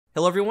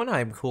Hello everyone,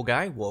 I'm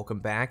CoolGuy, welcome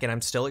back, and I'm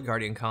still at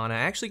Guardian Con. I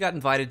actually got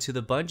invited to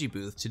the Bungie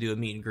booth to do a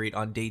meet and greet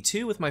on day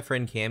 2 with my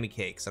friend Cammy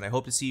Cakes, and I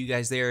hope to see you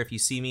guys there. If you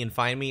see me and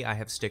find me, I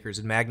have stickers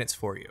and magnets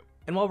for you.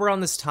 And while we're on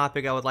this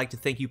topic, I would like to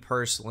thank you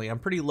personally. I'm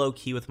pretty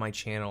low-key with my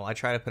channel. I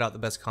try to put out the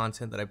best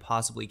content that I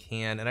possibly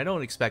can, and I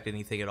don't expect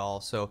anything at all,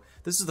 so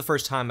this is the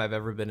first time I've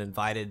ever been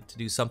invited to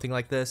do something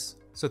like this.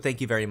 So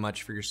thank you very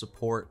much for your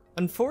support.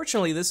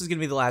 Unfortunately, this is going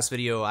to be the last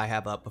video I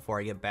have up before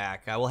I get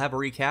back. I will have a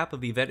recap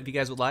of the event if you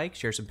guys would like,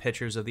 share some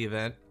pictures of the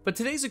event. But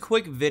today's a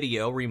quick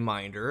video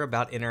reminder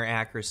about inner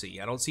accuracy.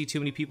 I don't see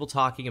too many people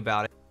talking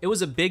about it. It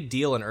was a big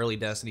deal in early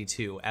Destiny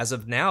 2. As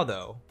of now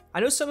though, I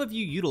know some of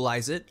you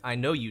utilize it, I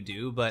know you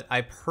do, but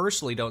I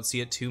personally don't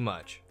see it too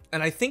much.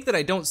 And I think that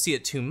I don't see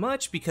it too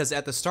much because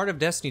at the start of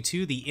Destiny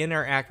 2, the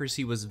inner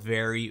accuracy was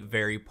very,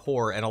 very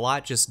poor, and a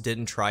lot just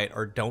didn't try it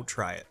or don't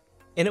try it.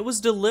 And it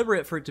was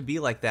deliberate for it to be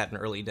like that in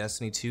early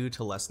Destiny 2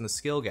 to lessen the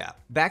skill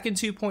gap. Back in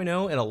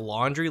 2.0, in a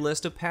laundry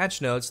list of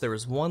patch notes, there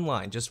was one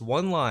line, just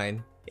one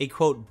line, a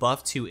quote,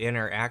 buff to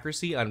inner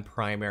accuracy on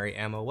primary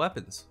ammo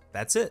weapons.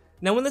 That's it.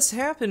 Now when this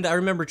happened, I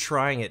remember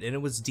trying it and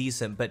it was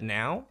decent, but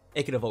now,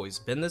 it could have always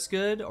been this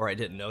good, or I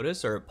didn't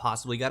notice, or it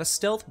possibly got a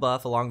stealth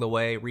buff along the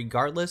way.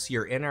 Regardless,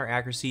 your inner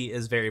accuracy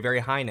is very, very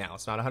high now.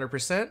 It's not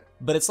 100%,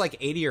 but it's like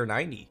 80 or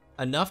 90.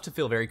 Enough to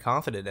feel very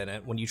confident in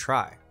it when you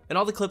try. And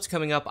all the clips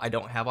coming up I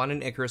don't have on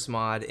an Icarus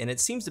mod, and it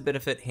seems to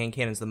benefit hand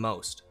cannons the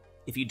most.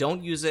 If you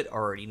don't use it,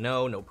 already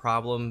know, no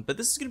problem, but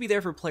this is going to be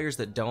there for players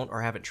that don't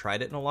or haven't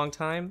tried it in a long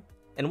time.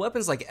 And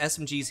weapons like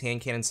SMG's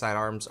hand cannon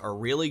sidearms are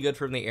really good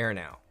from the air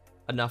now.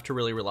 Enough to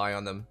really rely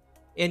on them.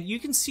 And you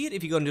can see it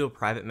if you go into a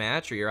private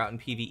match or you're out in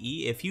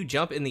PvE. If you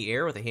jump in the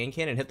air with a hand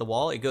cannon and hit the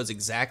wall, it goes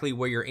exactly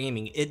where you're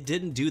aiming. It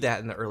didn't do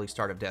that in the early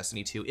start of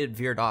Destiny 2. It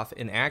veered off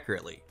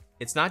inaccurately.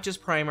 It's not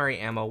just primary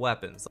ammo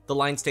weapons. The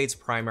line states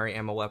primary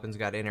ammo weapons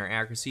got inner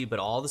accuracy, but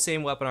all the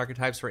same weapon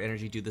archetypes for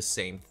energy do the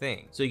same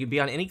thing. So you can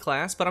be on any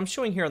class, but I'm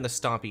showing here on the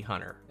Stompy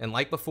Hunter. And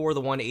like before,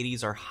 the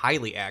 180s are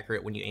highly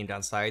accurate when you aim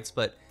down sights,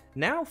 but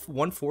now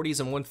 140s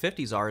and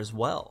 150s are as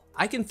well.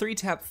 I can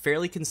 3-tap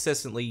fairly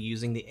consistently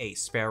using the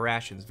Ace, Spare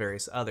Rations,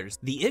 various others.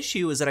 The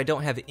issue is that I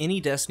don't have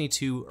any Destiny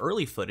 2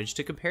 early footage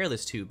to compare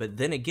this to, but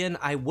then again,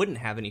 I wouldn't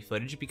have any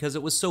footage because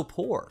it was so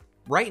poor.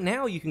 Right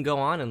now, you can go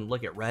on and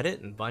look at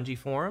Reddit and Bungie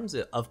forums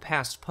of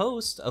past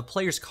posts of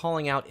players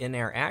calling out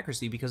in-air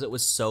accuracy because it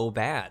was so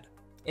bad.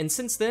 And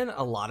since then,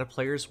 a lot of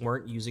players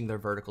weren't using their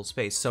vertical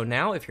space, so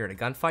now if you're in a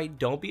gunfight,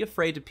 don't be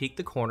afraid to peek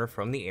the corner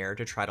from the air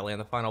to try to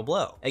land the final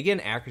blow. Again,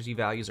 accuracy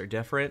values are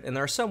different, and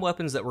there are some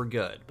weapons that were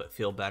good, but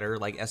feel better,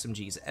 like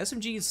SMGs.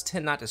 SMGs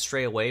tend not to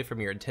stray away from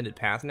your intended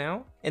path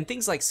now, and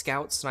things like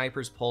scouts,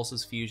 snipers,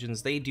 pulses,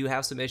 fusions, they do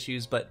have some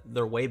issues, but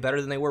they're way better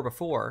than they were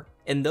before,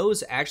 and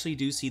those actually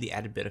do see the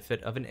added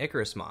benefit of an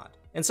Icarus mod.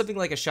 And something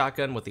like a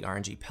shotgun with the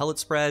RNG pellet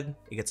spread,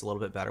 it gets a little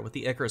bit better with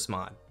the Icarus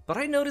mod. But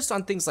I noticed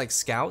on things like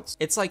scouts,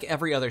 it's like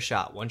every other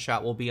shot. One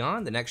shot will be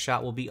on, the next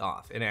shot will be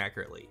off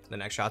inaccurately. The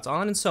next shot's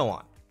on, and so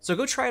on. So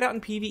go try it out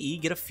in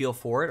PvE, get a feel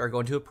for it, or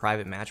go into a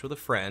private match with a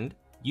friend.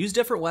 Use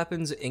different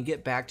weapons and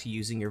get back to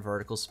using your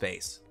vertical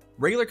space.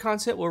 Regular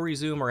content will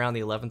resume around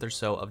the 11th or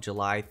so of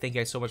July. Thank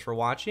you guys so much for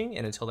watching,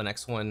 and until the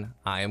next one,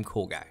 I am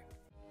CoolGuy.